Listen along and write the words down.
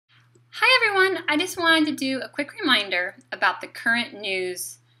Hi everyone, I just wanted to do a quick reminder about the Current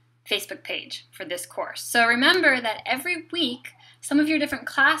News Facebook page for this course. So remember that every week some of your different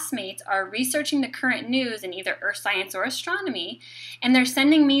classmates are researching the current news in either earth science or astronomy, and they're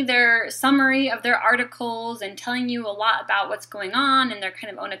sending me their summary of their articles and telling you a lot about what's going on and their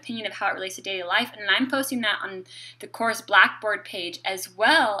kind of own opinion of how it relates to daily life, and I'm posting that on the course Blackboard page as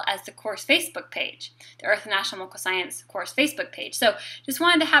well as the course Facebook page, the Earth and Astronomical Science course Facebook page. So just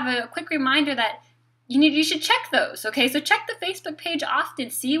wanted to have a quick reminder that you should check those, okay? So check the Facebook page often,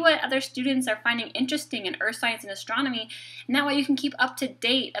 see what other students are finding interesting in earth science and astronomy, and that way you can keep up to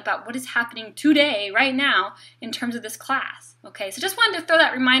date about what is happening today, right now, in terms of this class, okay? So just wanted to throw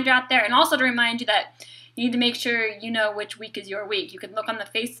that reminder out there, and also to remind you that you need to make sure you know which week is your week. You can look on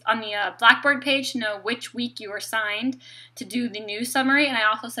the Blackboard page to know which week you are assigned to do the news summary, and I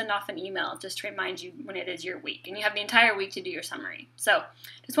also send off an email just to remind you when it is your week, and you have the entire week to do your summary. So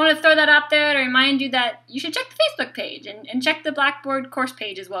just wanted to throw that out there to remind you that you should check the Facebook page and check the Blackboard course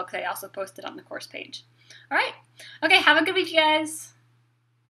page as well, because I also posted on the course page. All right. Okay, have a good week, you guys.